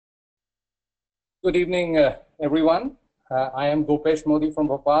Good evening, everyone. I am Gopesh Modi from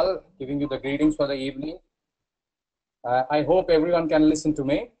Bhopal, giving you the greetings for the evening. I hope everyone can listen to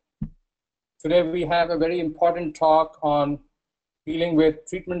me. Today we have a very important talk on dealing with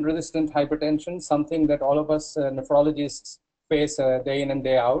treatment-resistant hypertension, something that all of us nephrologists face day in and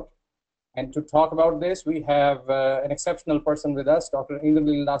day out. And to talk about this, we have an exceptional person with us, Dr.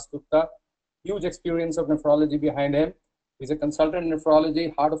 Indranil Dasgupta. Huge experience of nephrology behind him. He's a consultant in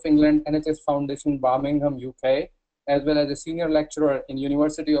nephrology, Heart of England, NHS Foundation, Birmingham, UK, as well as a senior lecturer in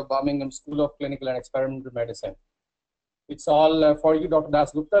University of Birmingham School of Clinical and Experimental Medicine. It's all for you, Dr.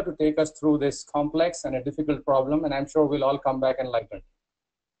 Dasgupta, to take us through this complex and a difficult problem, and I'm sure we'll all come back enlightened.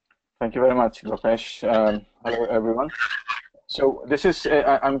 Thank you very much, Gopesh. Hello, everyone. So this is,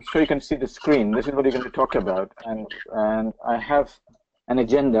 I'm sure you can see the screen. This is what you're going to talk about, and I have an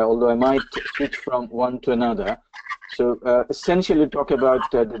agenda, although I might switch from one to another. So essentially talk about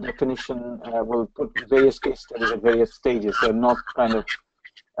the definition. We'll put various case studies at various stages. They're not kind of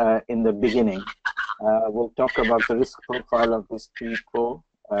in the beginning. We'll talk about the risk profile of these people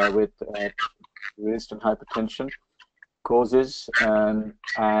with resistant hypertension, causes,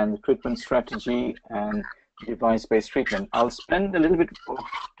 and treatment strategy, and device-based treatment. I'll spend a little bit of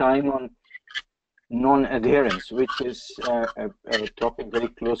time on non-adherence, which is a topic very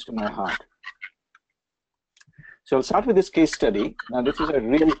close to my heart. So I'll start with this case study. Now, this is a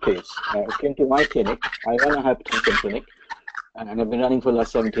real case. It came to my clinic. I run a hypertension clinic, and I've been running for the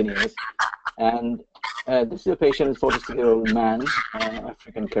last 17 years. And this is a patient, a 46-year-old man,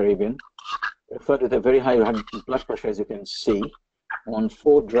 African Caribbean, referred with a very high blood pressure, as you can see, on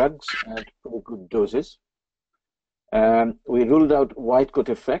 4 drugs at pretty good doses. We ruled out white coat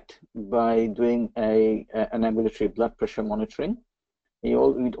effect by doing an ambulatory blood pressure monitoring. We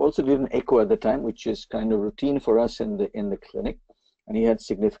also did an echo at the time, which is kind of routine for us in the clinic, and he had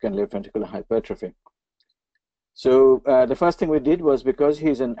significant left ventricular hypertrophy. So the first thing we did was, because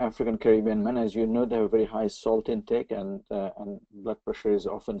he's an African Caribbean man, as you know, they have a very high salt intake, and blood pressure is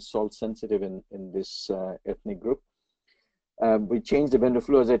often salt sensitive in this ethnic group. We changed the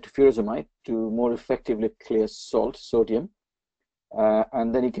bendofluozide to furosemide to more effectively clear sodium.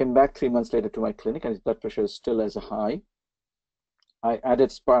 And then he came back 3 months later to my clinic, and his blood pressure is still as high. I added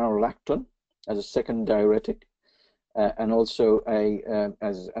spironolactone as a second diuretic, and also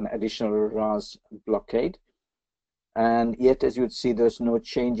as an additional RAS blockade. And yet, as you'd see, there's no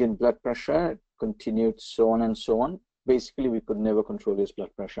change in blood pressure, continued so on and so on. Basically, we could never control his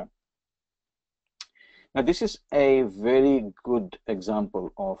blood pressure. Now, this is a very good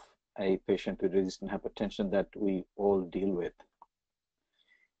example of a patient with resistant hypertension that we all deal with.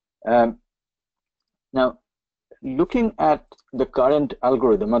 Now, looking at the current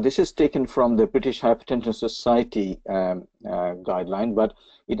algorithm, now this is taken from the British Hypertension Society guideline, but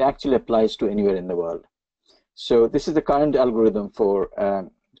it actually applies to anywhere in the world. So this is the current algorithm for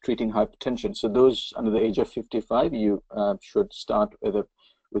treating hypertension. So those under the age of 55, you should start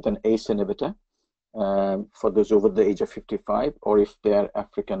with an ACE inhibitor. For those over the age of 55, or if they are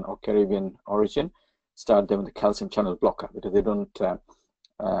African or Caribbean origin, start them with a calcium channel blocker, because they don't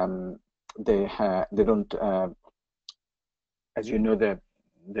as you know, the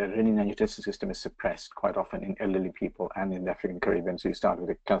renin-angiotensin system is suppressed quite often in elderly people and in the African Caribbean. So you start with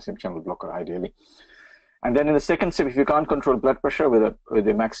a calcium channel blocker ideally. And then in the second step, if you can't control blood pressure with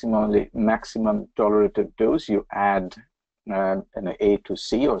a maximum tolerated dose, you add an A to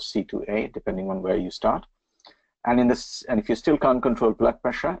C or C to A, depending on where you start. And if you still can't control blood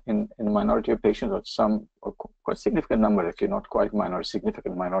pressure in a minority of patients, or quite significant number, if you're not quite minor,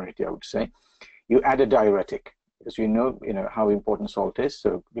 significant minority, I would say, you add a diuretic, because you know how important salt is.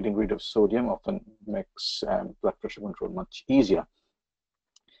 So getting rid of sodium often makes blood pressure control much easier.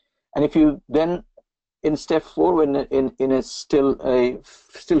 And if you then, in step 4, when in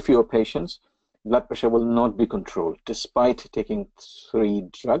still fewer patients, blood pressure will not be controlled despite taking 3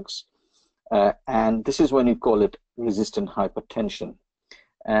 drugs, and this is when you call it resistant hypertension.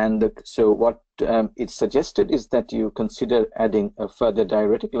 And so what it's suggested is that you consider adding a further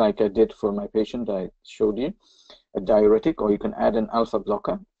diuretic, like I did for my patient I showed you, a diuretic, or you can add an alpha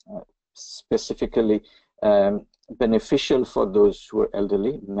blocker, specifically beneficial for those who are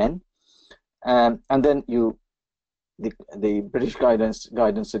elderly, men. And then the British guidance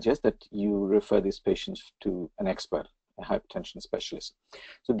suggests that you refer these patients to an expert, a hypertension specialist.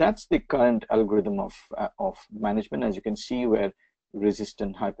 So that's the current algorithm of management, as you can see, where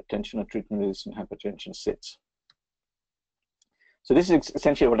resistant hypertension or treatment-resistant hypertension sits. So this is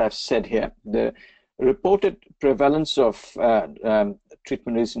essentially what I've said here. The reported prevalence of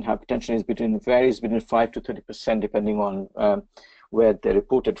treatment-resistant hypertension varies between 5 to 30%, depending on where they're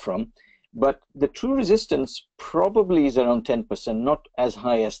reported from. But the true resistance probably is around 10%, not as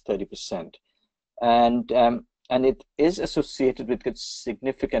high as 30%. And it is associated with a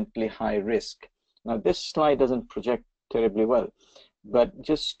significantly high risk. Now, this slide doesn't project terribly well, but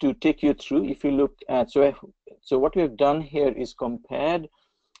just to take you through, if you look at, so what we have done here is compared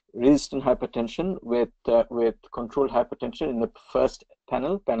resistant hypertension with controlled hypertension in the first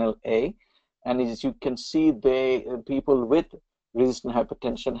panel, panel A, and as you can see, people with resistant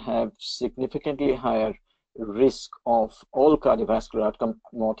hypertension have significantly higher risk of all cardiovascular outcome,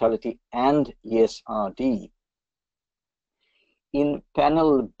 mortality, and ESRD. In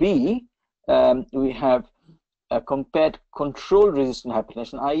panel B, we have compared controlled resistant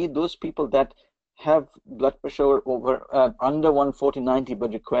hypertension, i.e. those people that have blood pressure over under 140/90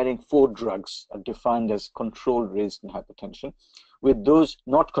 but requiring 4 drugs, defined as controlled resistant hypertension, with those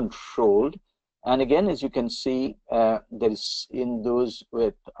not controlled. And again, as you can see, there is in those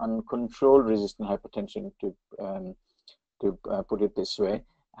with uncontrolled resistant hypertension, to put it this way,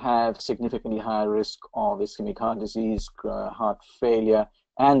 have significantly higher risk of ischemic heart disease, heart failure,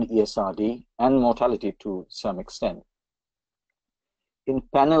 and ESRD, and mortality to some extent. In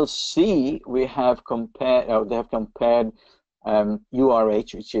panel C, we have compared, they have compared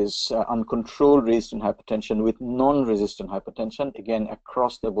URH, which is uncontrolled resistant hypertension, with non-resistant hypertension. Again,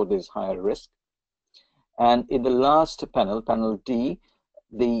 across the board, there's higher risk. And in the last panel, panel D,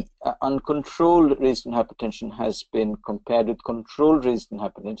 the uncontrolled resistant hypertension has been compared with controlled resistant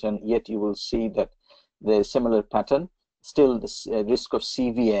hypertension, yet you will see that there's a similar pattern. Still, the risk of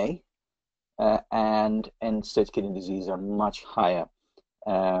CVA and end-stage kidney disease are much higher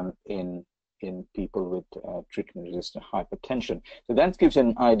in people with treatment-resistant hypertension. So that gives you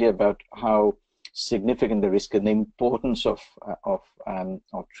an idea about how significant the risk and the importance of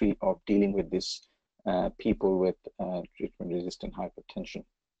dealing with this people with treatment-resistant hypertension.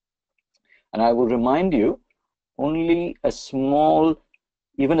 And I will remind you, only a small,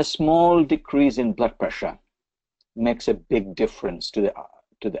 even a small decrease in blood pressure makes a big difference to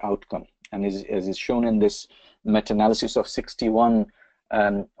the outcome. And as is shown in this meta-analysis of 61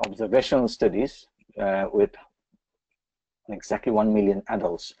 observational studies with exactly 1 million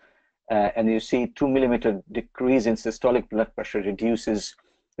adults, and you see 2 millimeter decrease in systolic blood pressure reduces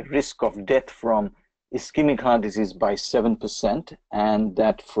the risk of death from ischemic heart disease by 7%, and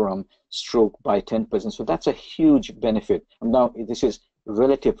that from stroke by 10%. So that's a huge benefit. Now, this is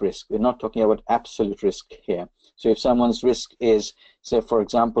relative risk. We're not talking about absolute risk here. So if someone's risk is, say, for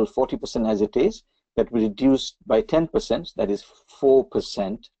example, 40% as it is, that will reduce by 10%, that is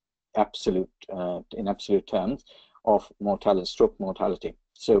 4% absolute, in absolute terms, of mortality, stroke mortality.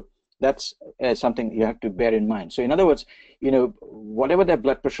 So that's something you have to bear in mind. So in other words, you know, whatever their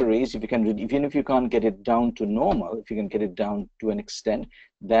blood pressure is, if you can, even if you can't get it down to normal, if you can get it down to an extent,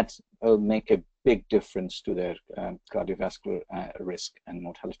 that will make a big difference to their cardiovascular risk and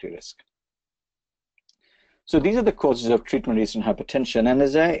mortality risk. So these are the causes of treatment-resistant hypertension. And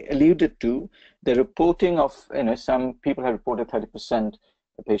as I alluded to, the reporting of, you know, some people have reported 30%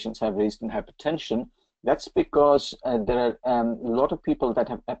 of patients have resistant hypertension. That's because there are a lot of people that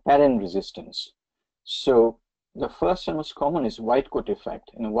have apparent resistance. So the first and most common is white coat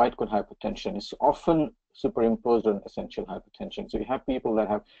effect. And white coat hypertension is often superimposed on essential hypertension. So you have people that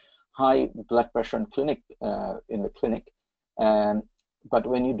have high blood pressure in the clinic, but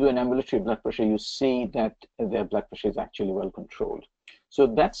when you do an ambulatory blood pressure, you see that their blood pressure is actually well controlled. So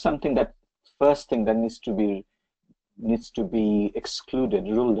that's something that first thing that needs to be excluded,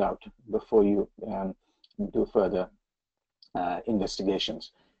 ruled out before you do further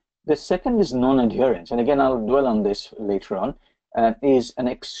investigations. The second is non-adherence, and again I'll dwell on this later on, is an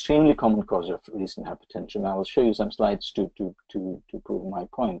extremely common cause of resistant hypertension. I will show you some slides to prove my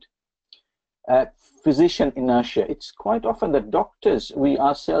point. Physician inertia. It's quite often that doctors, we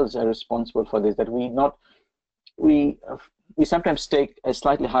ourselves are responsible for this, that we sometimes take a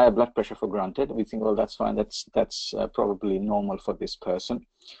slightly higher blood pressure for granted. We think, well, that's fine, that's probably normal for this person.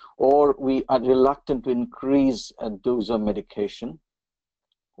 Or we are reluctant to increase a dose of medication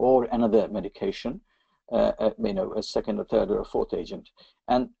or another medication, you know, a second or third or a fourth agent.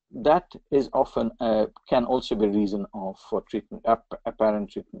 And that is often, can also be a reason for treatment,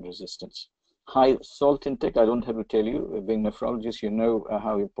 apparent treatment resistance. High salt intake, I don't have to tell you, being a nephrologist, you know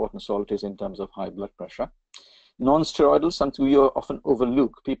how important salt is in terms of high blood pressure. Non-steroidal, something we often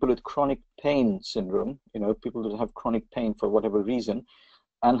overlook. People with chronic pain syndrome, you know, people that have chronic pain for whatever reason,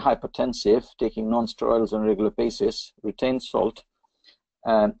 and hypertensive, taking non-steroidals on a regular basis, retain salt,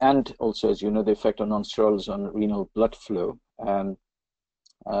 and also, as you know, the effect of non-steroidals on renal blood flow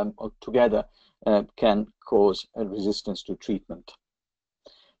altogether can cause a resistance to treatment.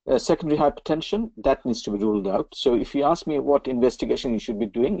 Secondary hypertension, that needs to be ruled out. So if you ask me what investigation you should be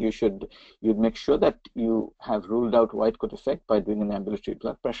doing, you'd make sure that you have ruled out white coat effect by doing an ambulatory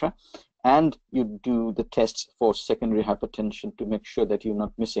blood pressure, and you do the tests for secondary hypertension to make sure that you're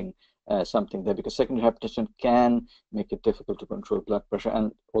not missing something there, because secondary hypertension can make it difficult to control blood pressure.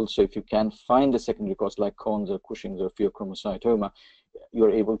 And also, if you can find a secondary cause like Crohn's or Cushing's or pheochromocytoma,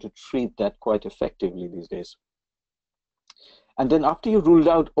 you're able to treat that quite effectively these days. And then after you ruled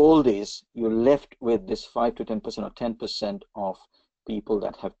out all these, you're left with this 5 to 10% or 10% of people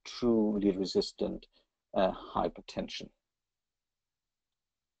that have truly resistant hypertension.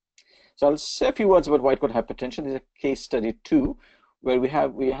 So I'll say a few words about white coat hypertension. There's a case study 2, where we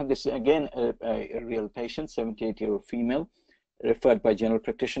have this again a real patient, 78-year-old female, referred by general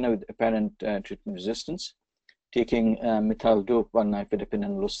practitioner with apparent treatment resistance, taking methyl dope, 1-nifedipine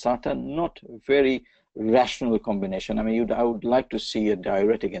and losartan. Not very rational combination. I mean, I would like to see a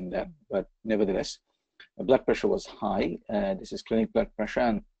diuretic in there, but nevertheless, the blood pressure was high. This is clinic blood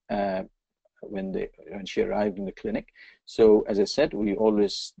pressure, and when she arrived in the clinic. So as I said, we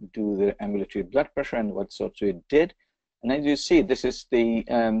always do the ambulatory blood pressure, and what sort we did. And as you see, this is the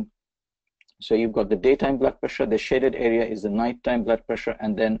so you've got the daytime blood pressure. The shaded area is the nighttime blood pressure,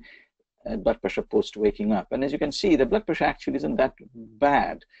 and then blood pressure post waking up. And as you can see, the blood pressure actually isn't that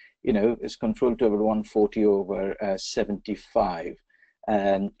bad. You know, it's controlled to about 140 over 75,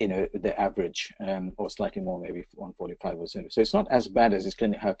 and you know, the average, or slightly more, maybe 145 or so. So it's not as bad as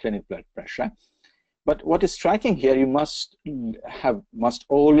her clinic blood pressure. But what is striking here, you must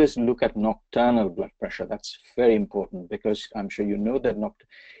always look at nocturnal blood pressure. That's very important, because I'm sure you know that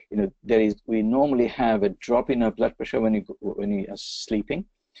we normally have a drop in our blood pressure when you are sleeping.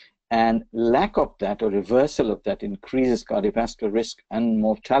 And lack of that, or reversal of that, increases cardiovascular risk and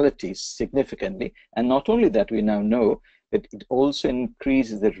mortality significantly. And not only that, we now know that it also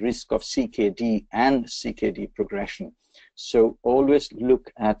increases the risk of CKD and CKD progression. So always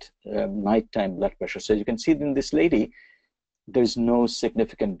look at nighttime blood pressure. So you can see in this lady, there's no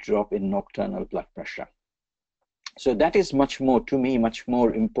significant drop in nocturnal blood pressure. So that is much more, to me, much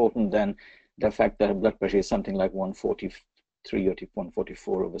more important than the fact that her blood pressure is something like 143 or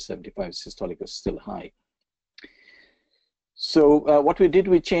 144 over 75. Systolic was still high. So what we did,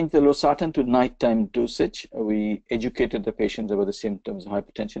 we changed the losartan to nighttime dosage. We educated the patients about the symptoms of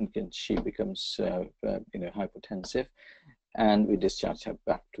hypertension, and she becomes hypertensive, and we discharged her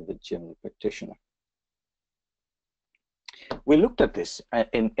back to the general practitioner. We looked at this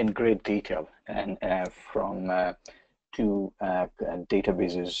in great detail, and from 2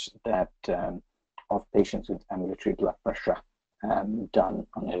 databases that of patients with ambulatory blood pressure done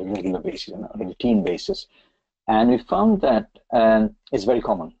on a regular basis, on a routine basis. And we found that it's very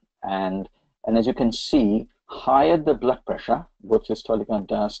common. And as you can see, higher the blood pressure, both systolic and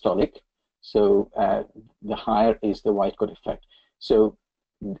diastolic, so the higher is the white coat effect. So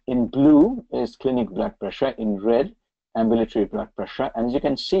in blue is clinic blood pressure, in red, ambulatory blood pressure. And as you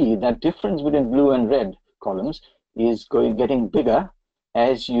can see, that difference between blue and red columns is getting bigger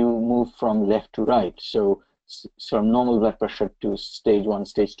as you move from left to right. So from normal blood pressure to stage 1,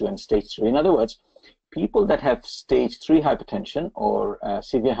 stage 2, and stage 3. In other words, people that have stage 3 hypertension or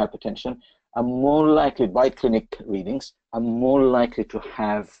severe hypertension are more likely, by clinic readings, are more likely to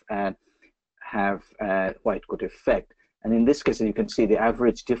have white coat effect. And in this case, you can see the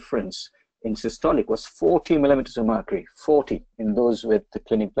average difference in systolic was 40 millimeters of mercury, 40 in those with the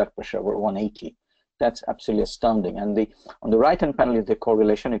clinic blood pressure were 180. That's absolutely astounding. And on the right-hand panel is the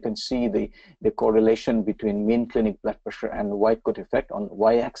correlation. You can see the correlation between mean clinic blood pressure and white coat effect on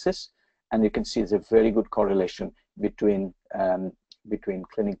y-axis. And you can see there's a very good correlation between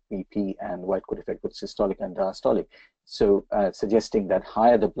clinic BP and white coat effect with systolic and diastolic. So suggesting that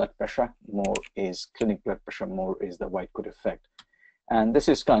higher the blood pressure, more is clinic blood pressure, more is the white coat effect. And this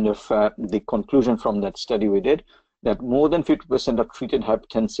is kind of the conclusion from that study we did, that more than 50% of treated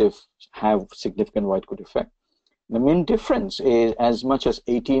hypertensive have significant white coat effect. The mean difference is as much as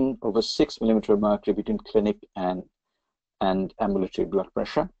 18 over 6 millimeter of mercury between clinic and ambulatory blood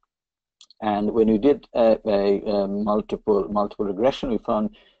pressure. And when we did a multiple regression, we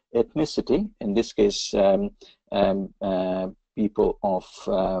found ethnicity, in this case, people of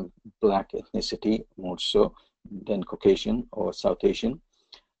black ethnicity more so than Caucasian or South Asian,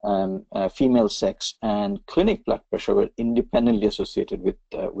 female sex, and clinic blood pressure were independently associated with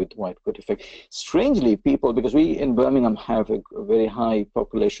white coat effect. Strangely, people, because we in Birmingham have a very high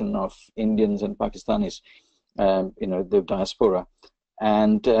population of Indians and Pakistanis, the diaspora,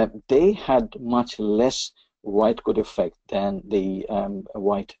 and they had much less white coat effect than the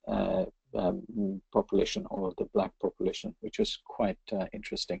white population, or the black population, which was quite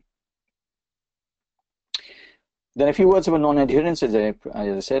interesting. Then a few words about non-adherence. As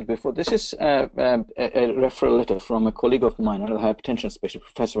I said before, this is a referral letter from a colleague of mine, another hypertension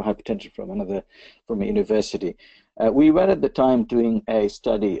specialist, professor of hypertension from a university. We were at the time doing a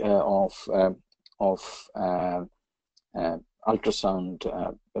study of ultrasound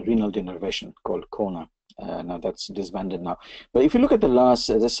renal denervation called KONA. Now that's disbanded now. But if you look at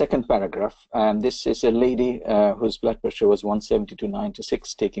the second paragraph, this is a lady whose blood pressure was 170 to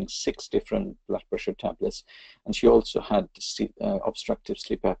 96, taking 6 different blood pressure tablets, and she also had obstructive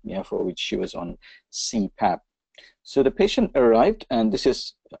sleep apnea, for which she was on CPAP. So the patient arrived, and this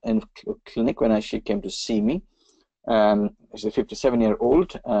is in clinic when she came to see me. She's a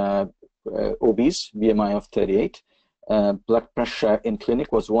 57-year-old, obese, BMI of 38. Blood pressure in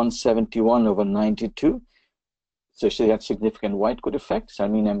clinic was 171/92. So she had significant white coat effects. Her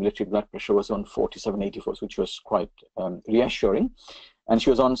mean ambulatory blood pressure was on 47/84, which was quite reassuring. And she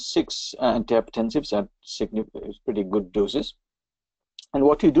was on 6 antihypertensives at pretty good doses. And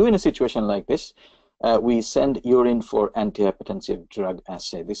what you do in a situation like this, we send urine for antihypertensive drug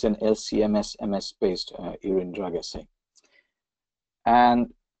assay. This is an LC-MS-MS-based urine drug assay.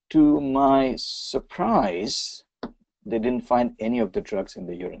 And to my surprise, they didn't find any of the drugs in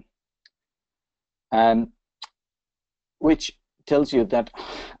the urine, which tells you that,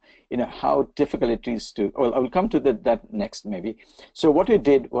 you know, how difficult it is to. Well, I will come to that next maybe. So what we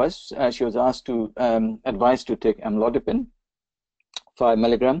did was she was asked to advised to take amlodipine, 5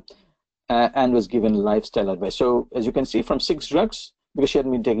 milligram, and was given lifestyle advice. So as you can see, from 6 drugs, because she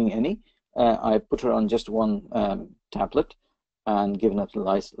hadn't been taking any, I put her on just 1 tablet, and given her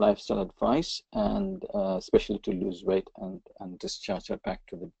lifestyle advice, and especially to lose weight, and discharge her back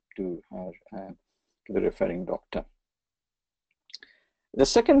to the referring doctor. The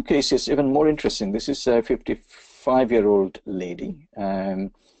second case is even more interesting. This is a 55-year-old lady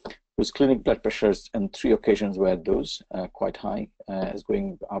whose clinic blood pressures on 3 occasions were those quite high, as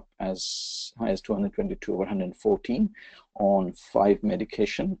going up as high as 222/114 on 5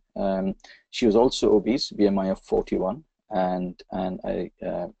 medication. She was also obese, BMI of 41. And a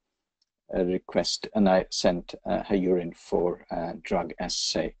request, and I sent her urine for drug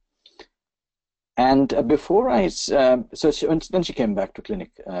assay. And before then she came back to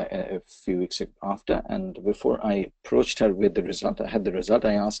clinic a few weeks after, and before I approached her with the result, I had the result,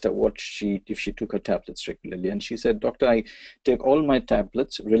 I asked her if she took her tablets regularly, and she said, "Doctor, I take all my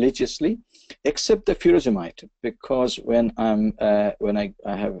tablets religiously, except the furosemide, because when I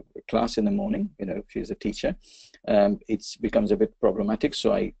have a class in the morning, you know, she's a teacher, it becomes a bit problematic,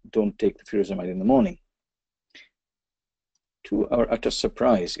 so I don't take the furosemide in the morning." To our utter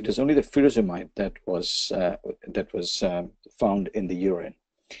surprise, it was only the furosemide that was found in the urine.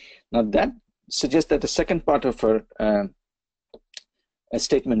 Now that suggests that the second part of her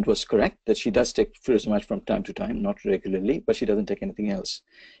statement was correct, that she does take furosemide from time to time, not regularly, but she doesn't take anything else.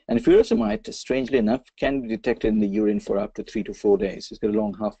 And furosemide, strangely enough, can be detected in the urine for up to 3 to 4 days. It's got a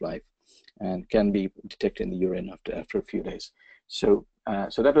long half-life and can be detected in the urine after a few days. So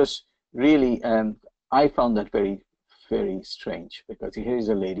that was really, I found that very strange, because here is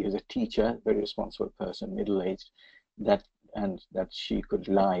a lady who's a teacher, very responsible person, middle-aged, that she could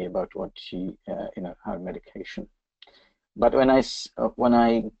lie about what she, her medication. But when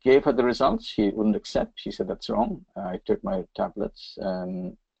I gave her the results, she wouldn't accept. She said, "That's wrong. I took my tablets."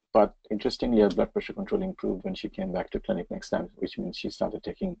 But interestingly, her blood pressure control improved when she came back to clinic next time, which means she started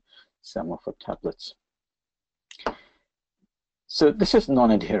taking some of her tablets. So this is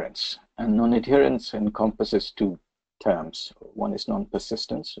non-adherence, and non-adherence encompasses 2 terms. One is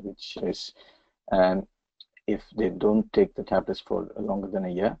non-persistence, which is if they don't take the tablets for longer than a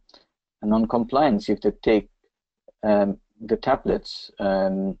year, and non-compliance if they take the tablets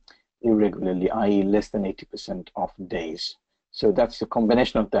irregularly, i.e. less than 80% of days. So that's the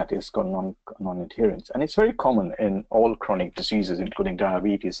combination of that is called non-adherence, and it's very common in all chronic diseases, including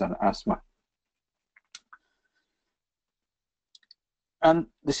diabetes and asthma. And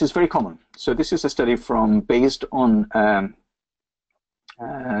this is very common. So this is a study based on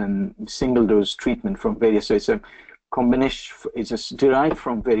single dose treatment from various. So it's a combination. It's derived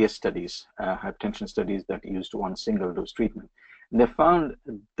from various studies, hypertension studies that used 1 single dose treatment. And they found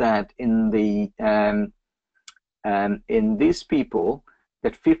that in these people,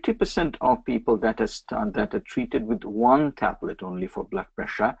 that 50% of people that are treated with 1 tablet only for blood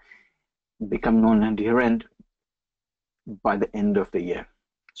pressure become non-adherent by the end of the year.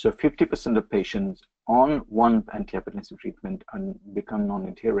 So 50% of patients on 1 antihypertensive treatment become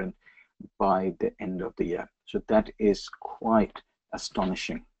non-adherent by the end of the year. So that is quite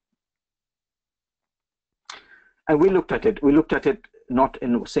astonishing. And we looked at it. We looked at it not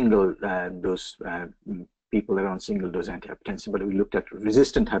in single dose people that are on single dose antihypertensive, but we looked at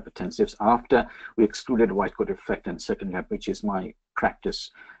resistant hypertensives after we excluded white coat effect and second gap, which is my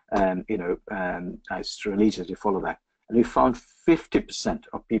practice. I religiously follow that. And we found 50%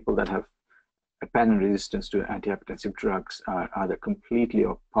 of people that have apparent resistance to antihypertensive drugs are either completely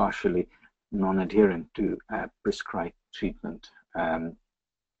or partially non-adherent to prescribed treatment.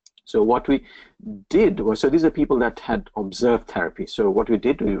 So what we did was, so these are people that had observed therapy. So what we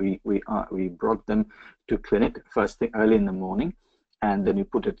did, we brought them to clinic first thing early in the morning, and then we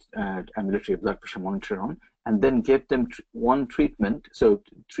put an ambulatory blood pressure monitor on, and then gave them one treatment. So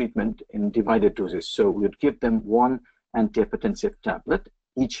treatment in divided doses. So we would give them one antihypertensive tablet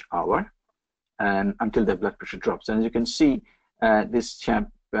each hour, until their blood pressure drops. And as you can see, this chap,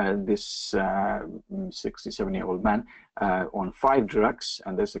 this 67-year-old man on 5 drugs,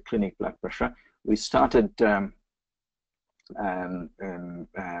 and there's a clinic blood pressure. We started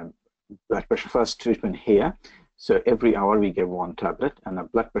blood pressure first treatment here. So every hour we gave 1 tablet, and the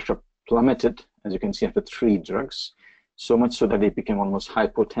blood pressure plummeted, as you can see, after 3 drugs, so much so that it became almost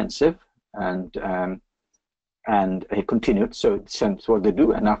hypotensive, and it continued. So that's what they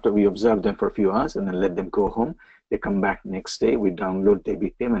do. And after we observe them for a few hours and then let them go home, they come back next day, we download the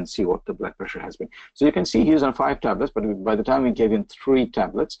BPM and see what the blood pressure has been. So you can see he was on 5 tablets, but by the time we gave him 3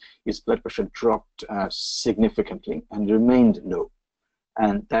 tablets, his blood pressure dropped significantly and remained low.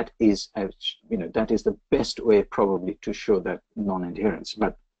 And that is, that is the best way probably to show that non-adherence.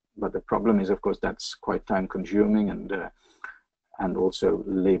 But the problem is, of course, that's quite time consuming and also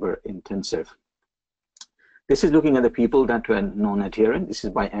labor intensive. This is looking at the people that were non-adherent. This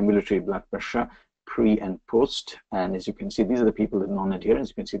is by ambulatory blood pressure, pre and post. And as you can see, these are the people that are non-adherent.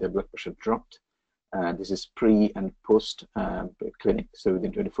 You can see their blood pressure dropped. This is pre and post clinic, so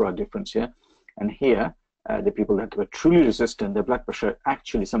within 24-hour difference here. And here, the people that were truly resistant, their blood pressure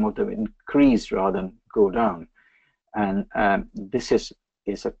actually, some of them increased rather than go down. And this is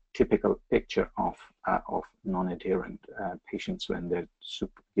a typical picture of non-adherent patients when they're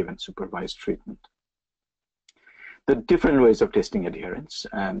given supervised treatment. The different ways of testing adherence.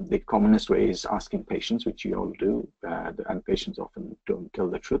 The commonest way is asking patients, which you all do, and patients often don't tell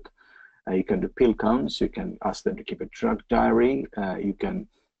the truth. You can do pill counts. You can ask them to keep a drug diary. You can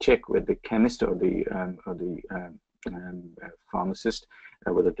check with the chemist or the pharmacist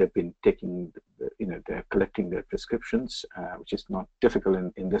whether they've been taking, they're collecting their prescriptions, which is not difficult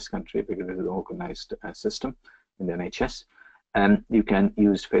in this country because it is an organized system in the NHS. And you can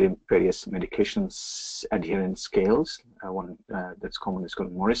use various medications adherence scales. One that's common is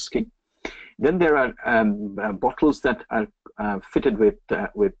called Morrisky. Then there are bottles that are fitted with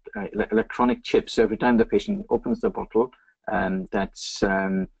electronic chips. So every time the patient opens the bottle, that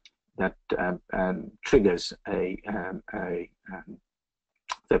triggers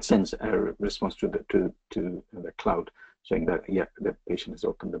that sends a response to the cloud, showing that the patient has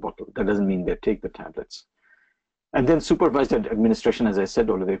opened the bottle. That doesn't mean they take the tablets. And then supervised administration, as I said,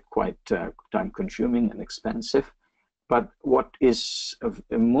 although quite time-consuming and expensive. But what is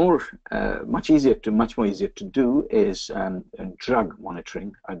much more easier to do is drug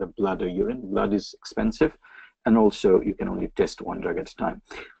monitoring, either blood or urine. Blood is expensive, and also you can only test 1 drug at a time.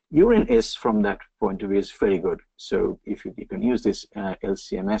 Urine is, from that point of view, is very good. So if you can use this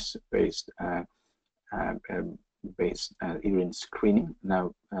LCMS-based urine screening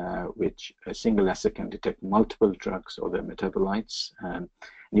now, which a single assay can detect multiple drugs or their metabolites.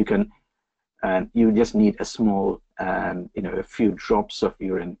 You just need a small, a few drops of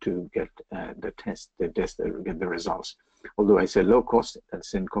urine to get get the results. Although I say low cost,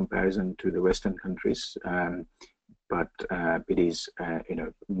 that's in comparison to the Western countries, but it is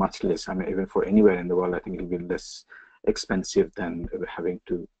much less. I mean, even for anywhere in the world, I think it'll be less expensive than having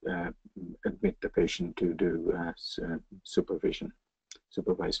to admit the patient to do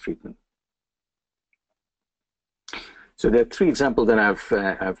supervised treatment. So there are 3 examples that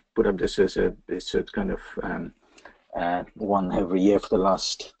I've put up. This is kind of one every year for the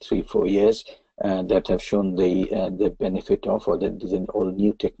last 3-4 years that have shown the benefit of, or that is in all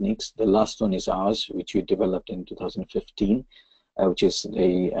new techniques. The last one is ours, which we developed in 2015, which is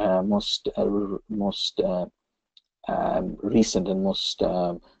the most recent and most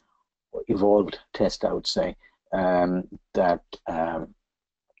evolved test, I would say, that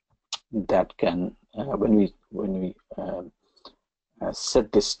can when we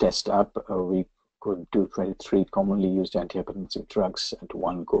set this test up, we could do 23 commonly used antihypertensive drugs at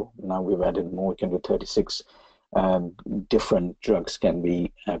one go. Now we've added more. We can do 36 different drugs can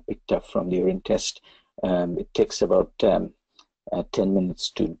be picked up from the urine test. It takes about 10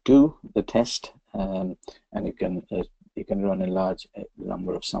 minutes to do the test, and you can run a large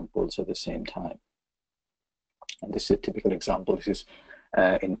number of samples at the same time. And this is a typical example. This is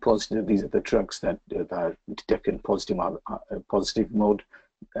in positive. These are the drugs that are detected in positive mode,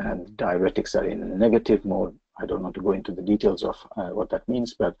 and diuretics are in negative mode. I don't want to go into the details of what that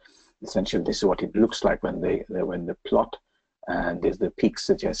means, but essentially this is what it looks like when they plot. And there's the peaks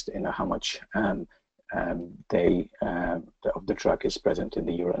suggest how much of the drug is present in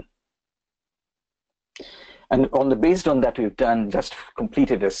the urine. And based on that, we've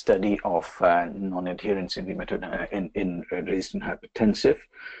completed a study of non-adherence in resistant hypertensive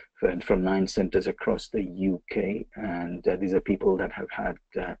from 9 centers across the UK. And these are people that have had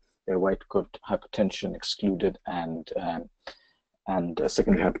their white coat hypertension excluded and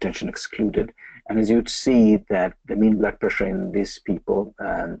secondary hypertension excluded. And as you'd see that the mean blood pressure in these people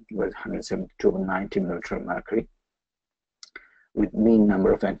was 172/90 millimeter of mercury, with mean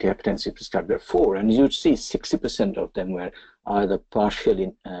number of antihypertensives prescribed at 4. And you'd see 60% of them were either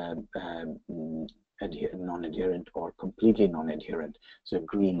partially non-adherent or completely non-adherent, so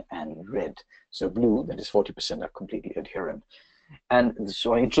green and red. So blue, that is 40%, are completely adherent. And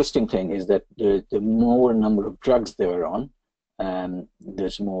so an interesting thing is that the more number of drugs they were on,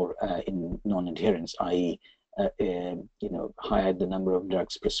 there's more in non-adherence, i.e., higher the number of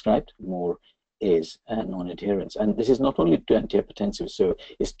drugs prescribed, more is non-adherence. And this is not only to antihypertensives, so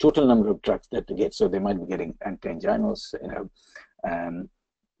it's total number of drugs that they get. So they might be getting anti-anginals,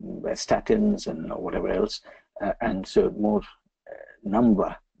 statins and whatever else. And so more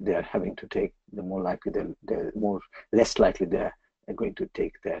number they're having to take, the more likely less likely they're going to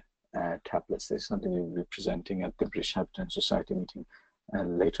take their tablets. There's something we'll be presenting at the British Hypertension Society meeting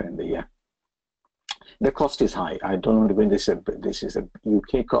later in the year. The cost is high. I don't want to go into this. This is a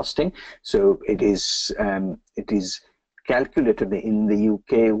UK costing, so it is calculated that in the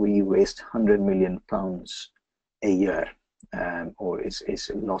UK we waste £100 million a year, or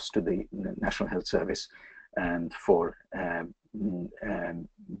is lost to the National Health Service for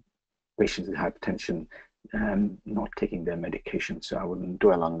patients with hypertension not taking their medication. So I wouldn't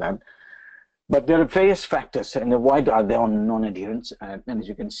dwell on that. But there are various factors, and why are they on non-adherence? And as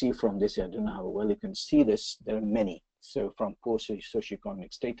you can see from this, I don't know how well you can see this, there are many. So from poor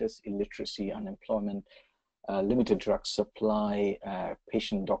socioeconomic status, illiteracy, unemployment, limited drug supply,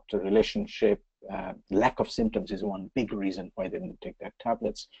 patient-doctor relationship, lack of symptoms is one big reason why they don't take their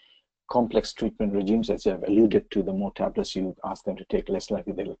tablets. Complex treatment regimes, as I've alluded to, the more tablets you ask them to take, less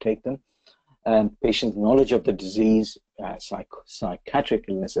likely they will take them. Patients' knowledge of the disease, psychiatric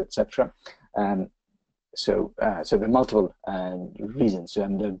illness, etc. So there are multiple reasons,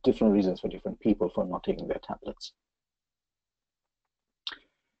 and there are different reasons for different people for not taking their tablets.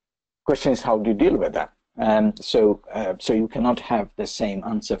 Question is, how do you deal with that? So you cannot have the same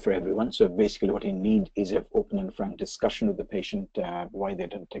answer for everyone. So basically what you need is an open and frank discussion with the patient why they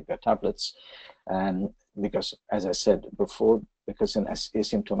don't take their tablets. Because, as I said before, because in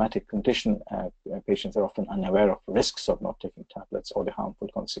asymptomatic condition, patients are often unaware of risks of not taking tablets or the harmful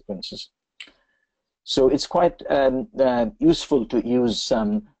consequences. So it's quite useful to use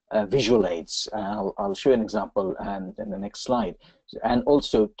some visual aids. I'll show you an example in the next slide. And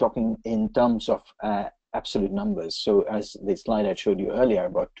also talking in terms of absolute numbers. So as the slide I showed you earlier,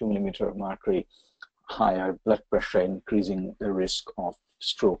 about 2 millimeter of mercury, higher blood pressure, increasing the risk of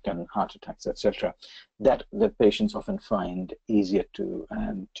stroke and heart attacks, etc. That the patients often find easier to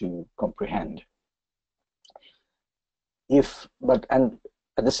comprehend. And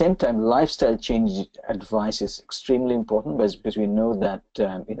at the same time, lifestyle change advice is extremely important, because we know that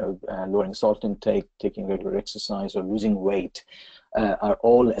lowering salt intake, taking regular exercise, or losing weight are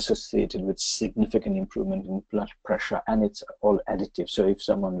all associated with significant improvement in blood pressure, and it's all additive. So if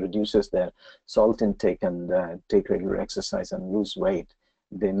someone reduces their salt intake and take regular exercise and lose weight,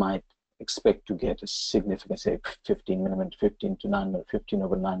 they might expect to get a significant, say, 15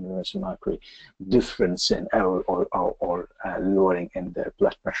 over 9 millimeters of mercury difference in or lowering in their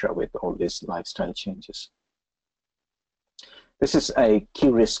blood pressure with all these lifestyle changes. This is a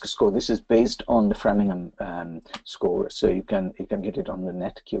Q risk score. This is based on the Framingham score, so you can get it on the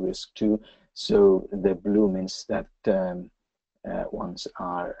net Q risk too. So the blue means that ones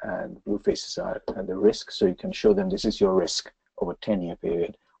are blue faces are the risk. So you can show them this is your risk over 10-year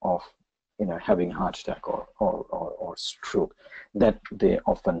period of having heart attack or stroke. That they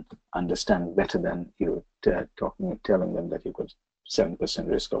often understand better than you telling them that you've got 7%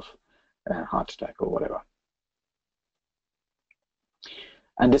 risk of heart attack or whatever.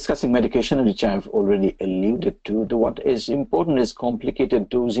 And discussing medication, which I've already alluded to, what is important is complicated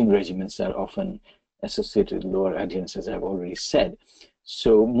dosing regimens that are often associated with lower adherence, as I've already said.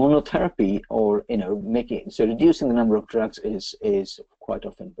 So monotherapy, or reducing the number of drugs is quite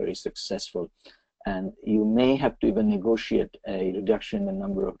often very successful, and you may have to even negotiate a reduction in the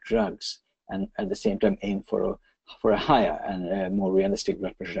number of drugs, and at the same time aim for a higher and more realistic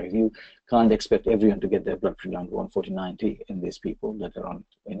blood pressure. You can't expect everyone to get their blood pressure down to 140/90 in these people that are on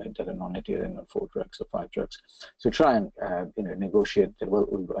that are non-adherent on 4 drugs or 5 drugs. So try and negotiate that. Well,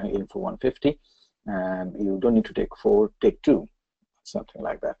 we'll aim for 150. You don't need to take 4, take 2, something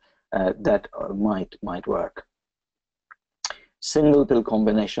like that. That might work. Single pill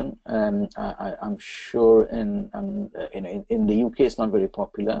combination. I'm sure in the UK it's not very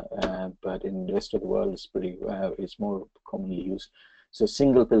popular, but in the rest of the world it's more commonly used. So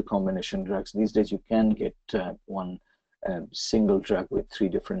single pill combination drugs. These days you can get one single drug with 3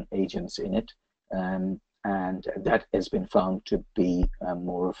 different agents in it, and that has been found to be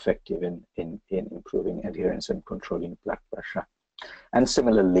more effective in improving adherence and controlling blood pressure. And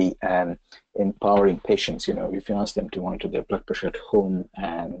similarly, empowering patients, if you ask them to monitor their blood pressure at home,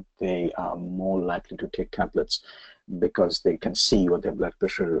 and they are more likely to take tablets because they can see what their blood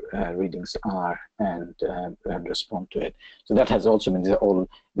pressure readings are and respond to it. So that has also been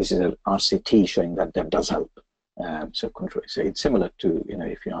this is an RCT showing that does help. So it's similar to,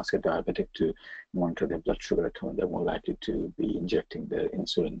 if you ask a diabetic to monitor their blood sugar at home, they're more likely to be injecting their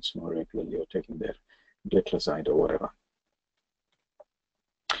insulins more regularly or taking their glycoside or whatever.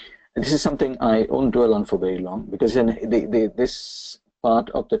 And this is something I won't dwell on for very long, because this part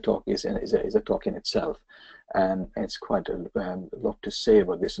of the talk is a talk in itself, and it's quite a lot to say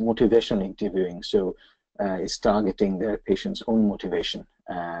about this. Motivational interviewing, so it's targeting their patient's own motivation.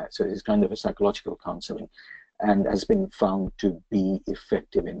 So it's kind of a psychological counseling, and has been found to be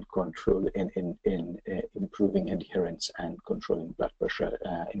effective in improving adherence and controlling blood pressure,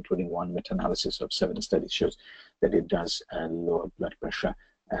 including one meta-analysis of 7 studies shows that it does lower blood pressure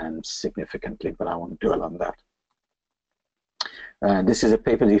significantly, but I won't dwell on that. This is a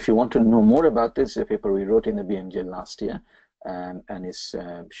paper, if you want to know more about this, a paper we wrote in the BMJ last year, and it's,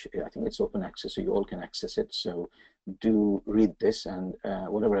 I think it's open access, so you all can access it. So do read this, and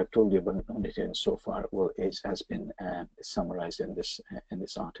whatever I've told you about non-adherence so far has been summarized in this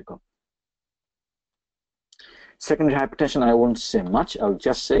article. Secondary hypertension, I won't say much. I'll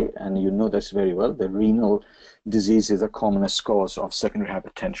just say, and you know this very well, the renal disease is the commonest cause of secondary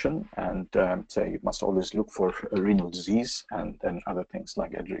hypertension, and so you must always look for a renal disease, and then other things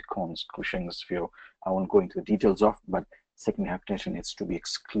like Edderichs, Cushing's, I won't go into the details of, but secondary hypertension needs to be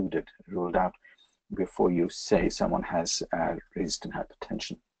excluded, ruled out, before you say someone has resistant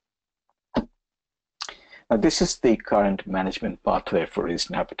hypertension. Now, this is the current management pathway for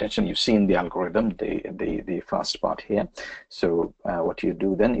resistant hypertension. You've seen the algorithm, the first part here. So what you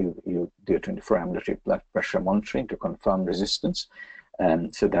do then, you do a 24-hour ambulatory blood pressure monitoring to confirm resistance,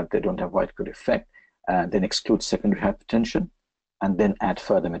 so that they don't have widespread effect. Then exclude secondary hypertension, and then add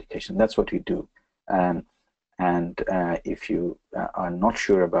further medication. That's what we do. If you are not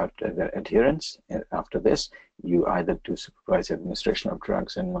sure about the adherence after this, you either do supervised administration of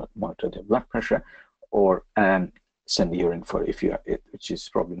drugs and monitor their blood pressure, or send the urine for which is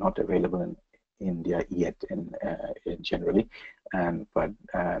probably not available in India yet, generally,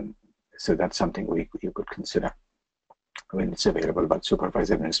 so that's something you could consider when it's available. But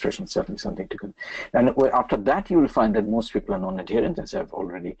supervised administration is certainly something to consider. And after that, you will find that most people are non-adherent, as I've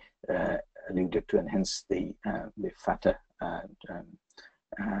already alluded to, and hence the fatter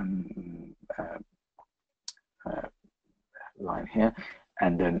line here.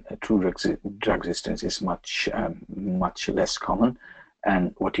 And then true drug resistance is much less common.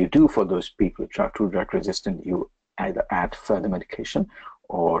 And what you do for those people who are true drug resistant, you either add further medication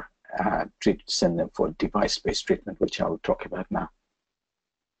or send them for device-based treatment, which I will talk about now.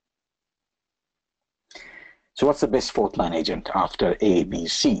 So what's the best 4th-line agent after A, B,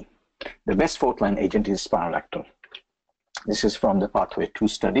 C? The best 4th-line agent is spironolactone. This is from the Pathway 2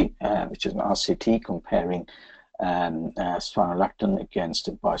 study, which is an RCT comparing spironolactone against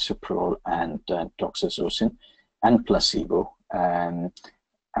bisoprolol and doxazosine and placebo, and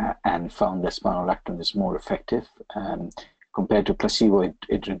found that spironolactone is more effective. Compared to placebo,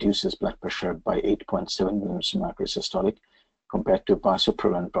 it reduces blood pressure by 8.7 millimeters of mercury systolic. Compared to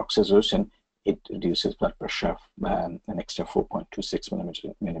bisoprolol and doxazosine, it reduces blood pressure an extra 4.26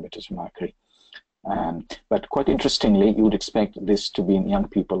 millimeters of mercury. But quite interestingly, you would expect this to be in young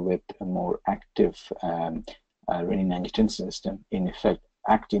people with a more active renin-angiotensin system. In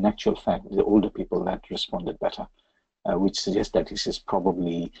actual fact, the older people that responded better, which suggests that this is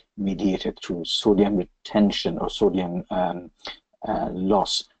probably mediated through sodium retention or sodium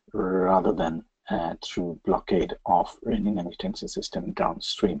loss rather than through blockade of renin-angiotensin system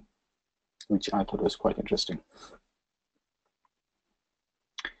downstream, which I thought was quite interesting.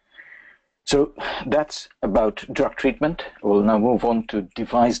 So that's about drug treatment. We'll now move on to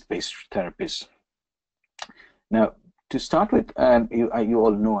device-based therapies. Now, to start with, you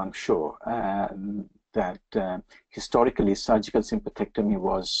all know, I'm sure, that historically surgical sympathectomy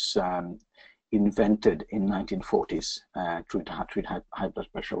was invented in 1940s to treat high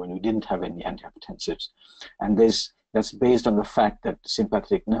blood pressure when we didn't have any antihypertensives. And that's based on the fact that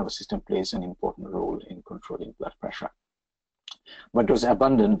sympathetic nervous system plays an important role in controlling blood pressure. But it was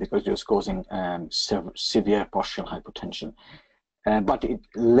abandoned because it was causing severe postural hypotension. But it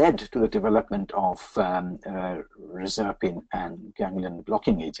led to the development of reserpine and ganglion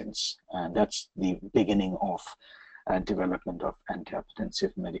blocking agents. And that's the beginning of development of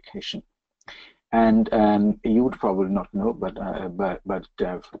antihypertensive medication. And you would probably not know, but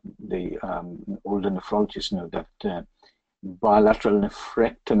the older nephrologists know that bilateral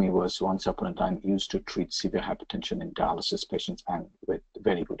nephrectomy was once upon a time used to treat severe hypertension in dialysis patients, and with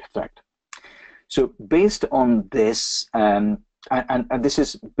very good effect. So based on this, and this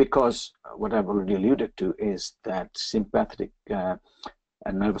is because what I've already alluded to is that sympathetic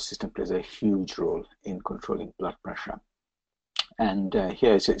nervous system plays a huge role in controlling blood pressure. And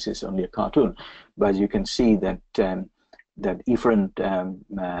here it's only a cartoon, but you can see that that efferent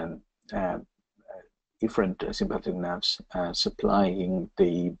sympathetic nerves supplying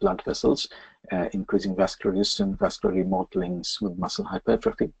the blood vessels, increasing vascular resistance, vascular remodeling with muscle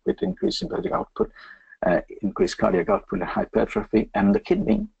hypertrophy with increased sympathetic output, increased cardiac output and hypertrophy, and the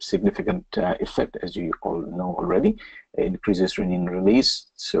kidney, significant effect, as you all know already, increases renin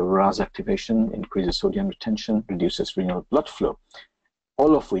release, so RAS activation, increases sodium retention, reduces renal blood flow,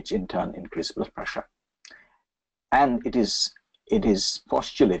 all of which in turn increase blood pressure. And it is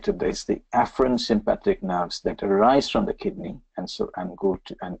postulated that it's the afferent sympathetic nerves that arise from the kidney and go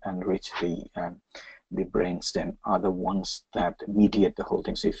to and reach the brain stem are the ones that mediate the whole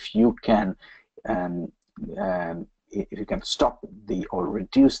thing. So if you can stop or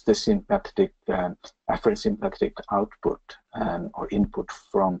reduce the sympathetic afferent sympathetic output or input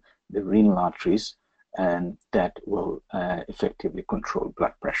from the renal arteries, and that will effectively control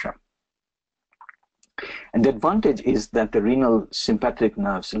blood pressure. And the advantage is that the renal sympathetic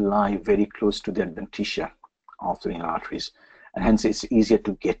nerves lie very close to the adventitia of the renal arteries, and hence it's easier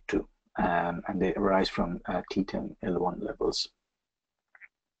to get to, and they arise from T10, L1 levels.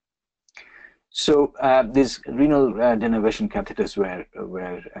 So these renal denervation catheters were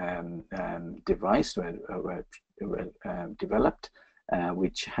developed,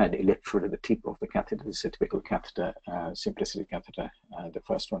 which had electrode at the tip of the catheter. This is a typical catheter, simplicity catheter, the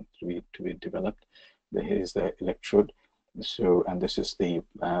first one to be developed. Here is the electrode. So, and this is the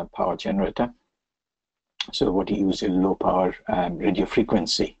power generator. So what you use is low power radio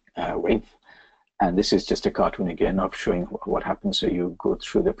frequency wave. And this is just a cartoon again of showing what happens. So you go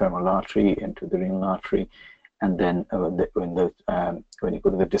through the femoral artery into the renal artery, and then when you go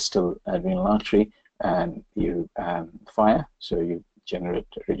to the distal renal artery, you fire. So you generate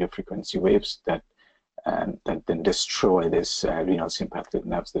radio frequency waves that then destroy this renal sympathetic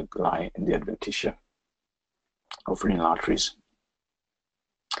nerves that lie in the adventitia of renal arteries.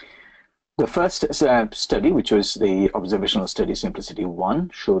 The first study, which was the observational study Simplicity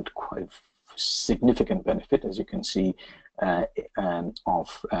 1, showed quite significant benefit, as you can see, of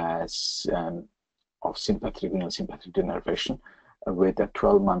sympathetic renal sympathetic denervation, with a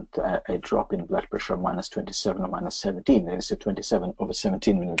 12-month a drop in blood pressure -27 or -17. There is a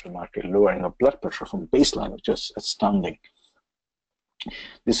 27/17 millimeter mercury lowering of blood pressure from baseline, which is astounding.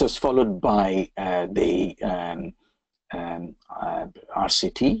 This was followed by the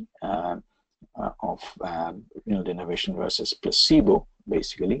RCT of renal denervation versus placebo,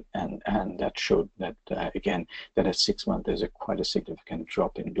 basically, and that showed that again that at 6 months there's quite a significant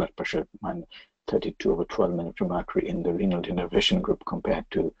drop in blood pressure, -32/12 millimeter mercury in the renal denervation group compared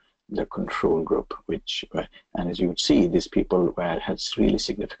to the control group, which and as you would see, these people had really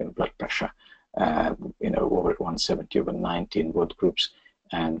significant blood pressure, over 170/90 in both groups,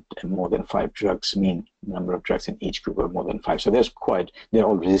 and more than 5 drugs. Mean number of drugs in each group were more than 5. So they're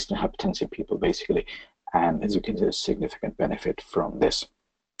all resistant hypertensive people, basically. And as you can see, there's significant benefit from this.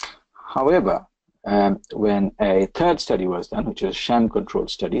 However, when a third study was done, which was a sham-controlled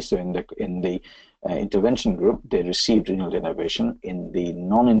study, so in the intervention group, they received renal denervation. In the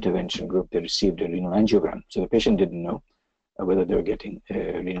non-intervention group, they received a renal angiogram. So the patient didn't know whether they were getting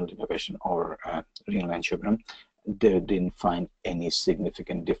renal denervation or renal angiogram. They didn't find any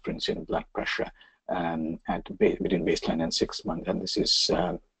significant difference in blood pressure between baseline and 6 months. And this is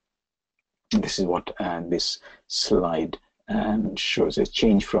This is what this slide shows, a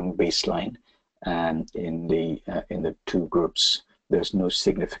change from baseline in the two groups. There's no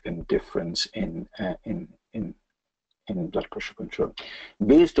significant difference in blood pressure control.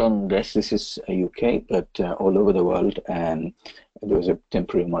 Based on this is UK, but all over the world, there was a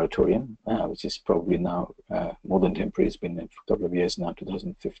temporary moratorium, which is probably now more than temporary. It's been a couple of years now,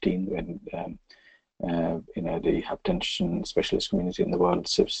 2015, when the hypertension specialist community in the world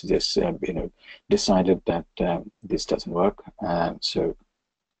just decided that this doesn't work. So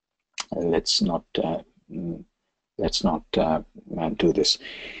let's not do this.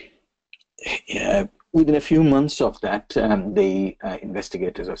 Within a few months of that, the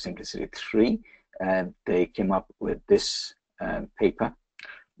investigators of Simplicity 3, they came up with this paper,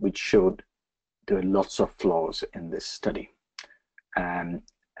 which showed there were lots of flaws in this study. And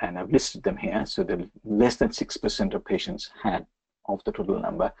I've listed them here. So the less than 6% of patients had, of the total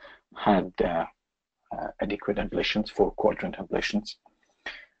number, had adequate ablations, 4-quadrant ablations.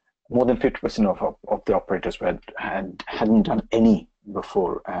 More than 50% of the operators hadn't done any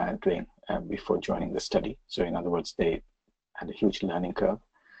before before joining the study. So in other words, they had a huge learning curve.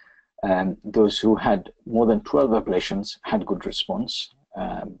 Those who had more than 12 ablations had good response,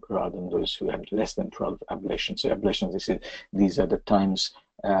 rather than those who had less than 12 ablations. So ablations, these are the times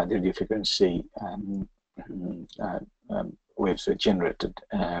the radiofrequency waves were generated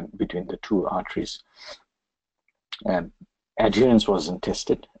between the two arteries. Adherence wasn't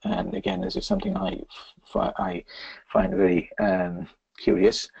tested, and again, this is something I find very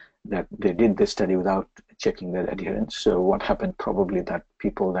curious, that they did the study without checking their adherence. So what happened, probably that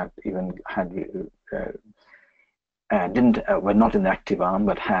people that even had were not in the active arm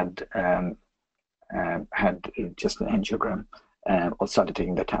but had just an angiogram or started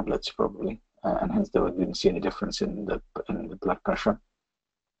taking the tablets probably, and hence they didn't see any difference in the blood pressure.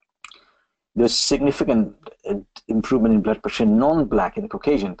 There's significant improvement in blood pressure in non-black in the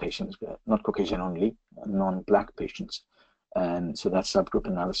Caucasian patients, not Caucasian only, non-black patients. And so that subgroup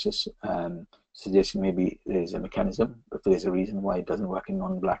analysis suggesting maybe there is a mechanism, if there is a reason why it doesn't work in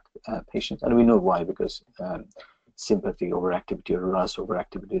non-black patients. And we know why, because sympathy overactivity or RAS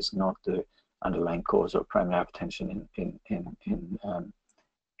overactivity is not the underlying cause of primary hypertension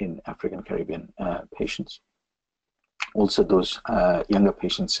in African Caribbean patients. Also, those younger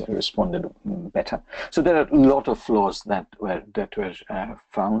patients responded better. So there are a lot of flaws that were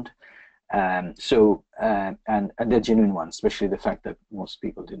found. And they're genuine ones, especially the fact that most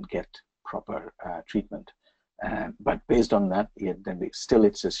people didn't get proper treatment. But based on that, still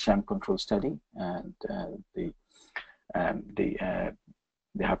it's a sham control study, and the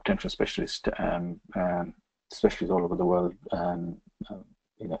hypertension specialists all over the world,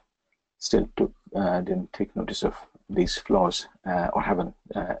 still didn't take notice of these flaws, or haven't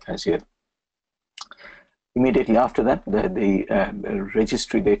as yet. Immediately after that, the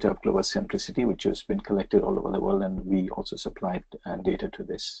registry data of global simplicity, which has been collected all over the world, and we also supplied data to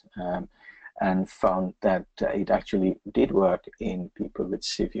this, and found that it actually did work in people with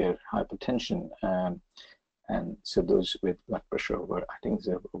severe hypertension, and so those with blood pressure over, I think it's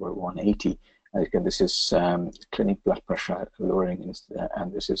over 180. Again, this is clinic blood pressure lowering,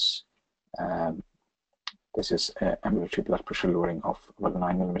 and this is ambulatory blood pressure lowering of about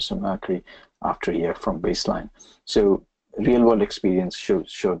 9 millimeters of mercury after a year from baseline. So real-world experience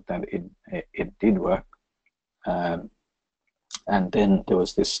showed that it did work. And then there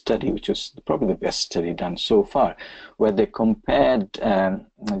was this study, which was probably the best study done so far, where they compared, I'll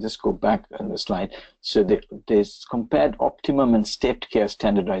just go back on the slide. So they compared optimum and stepped care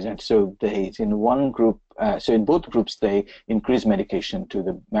standardized. So in one group, so in both groups, they increased medication to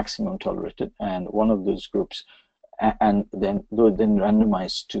the maximum tolerated, and one of those groups, and then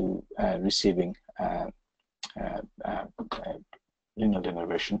randomized to receiving renal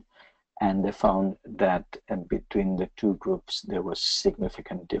denervation. And they found that between the two groups, there was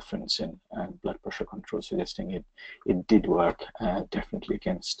significant difference in blood pressure control, suggesting it did work definitely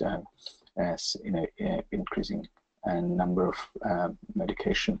against increasing number of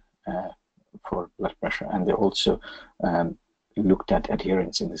medication for blood pressure. And they also looked at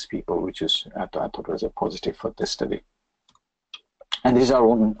adherence in these people, which is I thought was a positive for this study. And this is our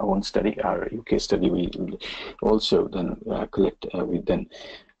own study, our UK study. We also then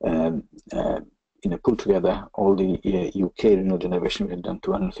pull together all the UK renal denervation. We had done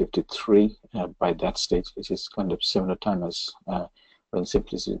 253 by that stage, which is kind of similar time as when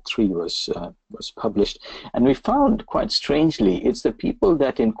Simplicity 3 was published. And we found, quite strangely, it's the people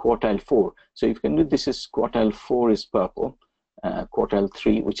that in quartile 4. So if you can do this, is quartile 4 is purple, quartile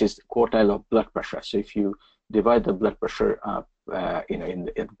 3, which is quartile of blood pressure. So if you divide the blood pressure up, at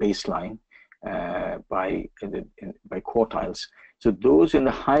baseline, by quartiles. So those in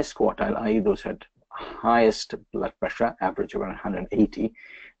the highest quartile, i.e. those had highest blood pressure, average around 180,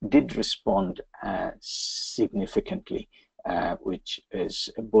 did respond significantly, which is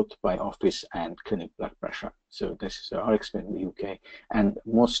both by office and clinic blood pressure. So this is our experience in the UK, and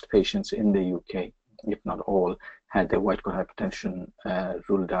most patients in the UK, if not all, had their white coat hypertension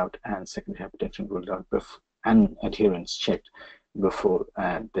ruled out and secondary hypertension ruled out and adherence checked before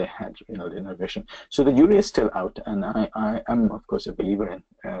they had renal denervation. So the jury is still out, and I am of course a believer in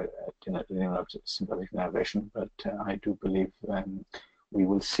renal sympathetic denervation, but I do believe we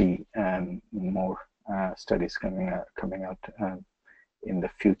will see more studies coming out in the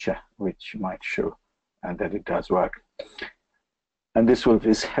future, which might show that it does work. And this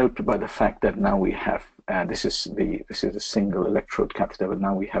is helped by the fact that now we have this is a single electrode catheter, but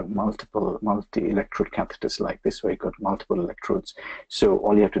now we have multi-electrode catheters like this, where you got multiple electrodes. So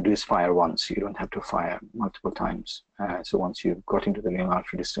all you have to do is fire once. You don't have to fire multiple times. So once you've got into the renal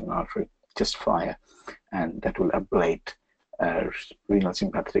artery, distal artery, just fire, and that will ablate renal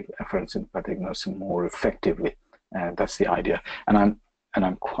sympathetic afferent sympathetic nerves more effectively. That's the idea. And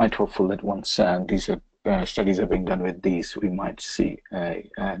I'm quite hopeful that once these studies are being done with these, we might see a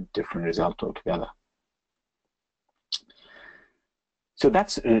different result altogether. So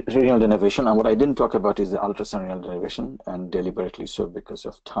that's renal denervation. And what I didn't talk about is the ultrasound renal denervation, and deliberately so because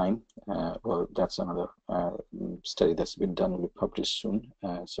of time. Well, that's another study that's been done, will be published soon.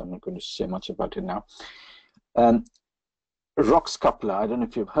 So I'm not going to say much about it now. ROX coupler, I don't know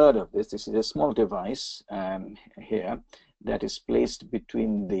if you've heard of this. This is a small device here that is placed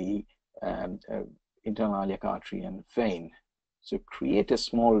between the internal iliac artery and vein. So create a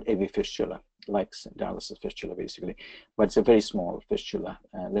small AV fistula, like dialysis fistula basically, but it's a very small fistula,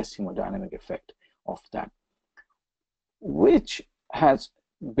 less hemodynamic effect of that, which has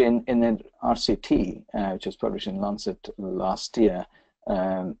been in an RCT, which was published in Lancet last year,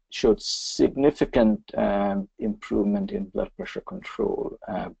 showed significant improvement in blood pressure control,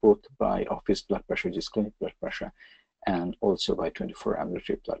 both by office blood pressure, which is clinic blood pressure, and also by 24-hour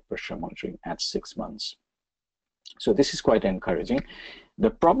ambulatory blood pressure monitoring at 6 months. So this is quite encouraging. The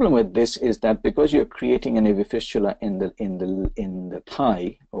problem with this is that because you're creating an AV fistula in the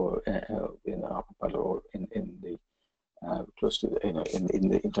thigh, or in the upper part, or in the close to the in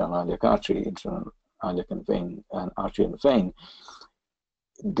the internal iliac artery, internal iliac and vein, and artery and vein,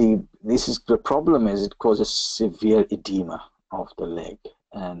 the problem is it causes severe edema of the leg,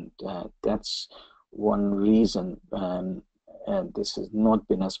 and that's one reason, and this has not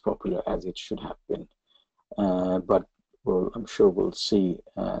been as popular as it should have been. But I'm sure we'll see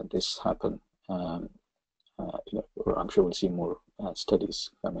this happen. I'm sure we'll see more studies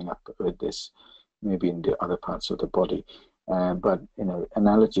coming up with this, maybe in the other parts of the body. But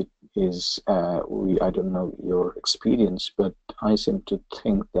analogy is, I don't know your experience, but I seem to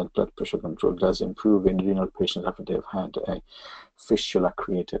think that blood pressure control does improve in renal patients after they've had a fistula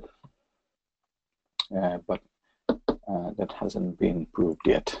created. But that hasn't been proved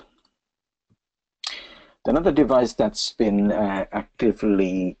yet. Another device that's been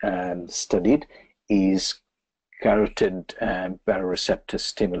actively studied is carotid baroreceptor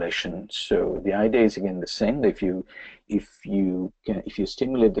stimulation. So the idea is again the same. If you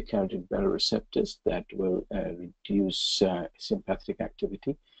stimulate the carotid baroreceptors, that will reduce sympathetic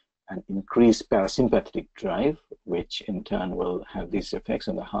activity and increase parasympathetic drive, which in turn will have these effects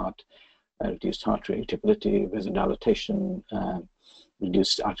on the heart: reduced heart rate, irritability, vasodilatation,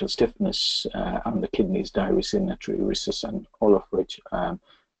 reduced arterial stiffness on the kidneys, diuresis, natriuresis, and all of which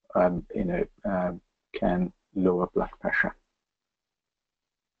can lower blood pressure.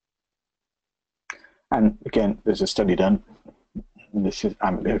 And again, there's a study done. This is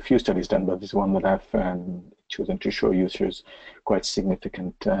there are a few studies done, but this is one that I've chosen to show you. Shows quite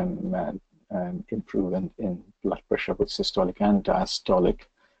significant improvement in blood pressure, both systolic and diastolic,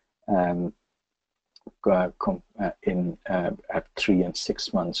 at 3 and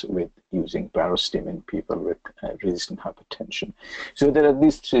 6 months with using barostim in people with resistant hypertension. So there are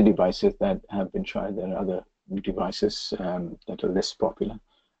these 3 devices that have been tried. There are other devices that are less popular,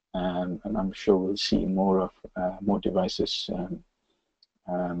 and I'm sure we'll see more devices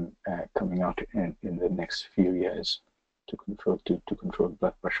coming out in the next few years to control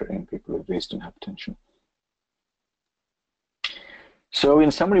blood pressure in people with resistant hypertension. So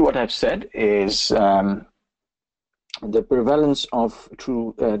in summary, what I've said is the prevalence of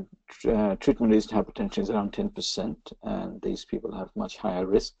true treatment-resistant hypertension is around 10%, and these people have much higher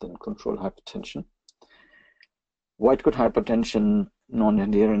risk than controlled hypertension. White coat hypertension,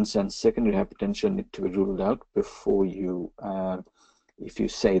 non-adherence, and secondary hypertension need to be ruled out before you if you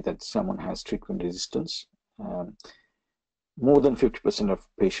say that someone has treatment resistance, more than 50% of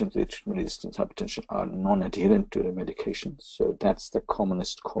patients with treatment-resistant hypertension are non-adherent to the medication. So that's the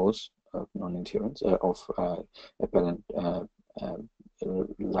commonest cause of non-adherence, of apparent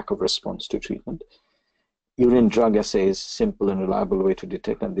lack of response to treatment. Urine drug assay is simple and reliable way to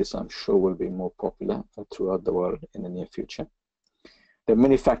detect, and this I'm sure will be more popular throughout the world in the near future. There are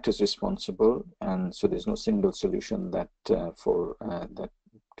many factors responsible, and so there's no single solution that that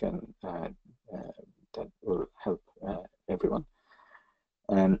will help everyone.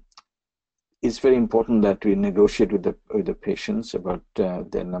 It's very important that we negotiate with the patients about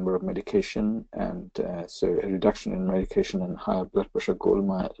their number of medication, and so a reduction in medication and higher blood pressure goal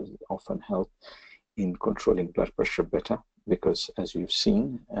might often help in controlling blood pressure better, because as you've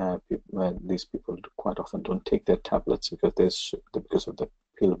seen, these people quite often don't take their tablets because of the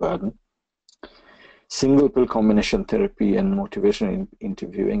pill burden. Single pill combination therapy and motivation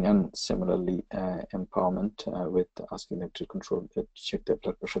interviewing, and similarly empowerment with asking them to check their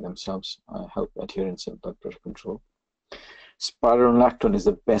blood pressure themselves, help adherence and blood pressure control. Spironolactone is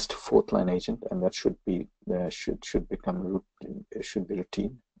the best fourth line agent, and that should be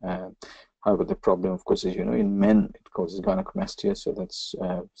routine. However, the problem, of course, is, in men it causes gynecomastia, so that's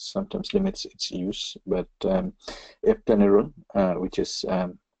sometimes limits its use. But eplerenone, which is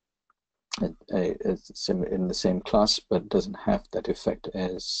in the same class but doesn't have that effect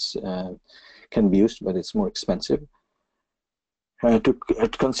as can be used, but it's more expensive. To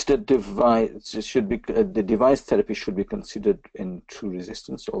consider the device therapy should be considered in true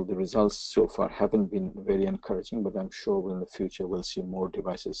resistance. All the results so far haven't been very encouraging, but I'm sure in the future we'll see more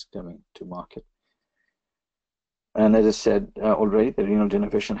devices coming to market. And as I said already, the renal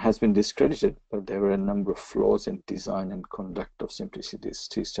denervation has been discredited, but there were a number of flaws in design and conduct of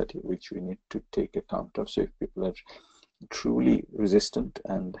Simplicity study, which we need to take account of. So if people are truly resistant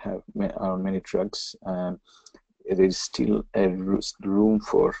and are on many drugs, there is still a room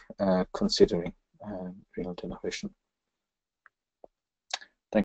for considering renal denervation.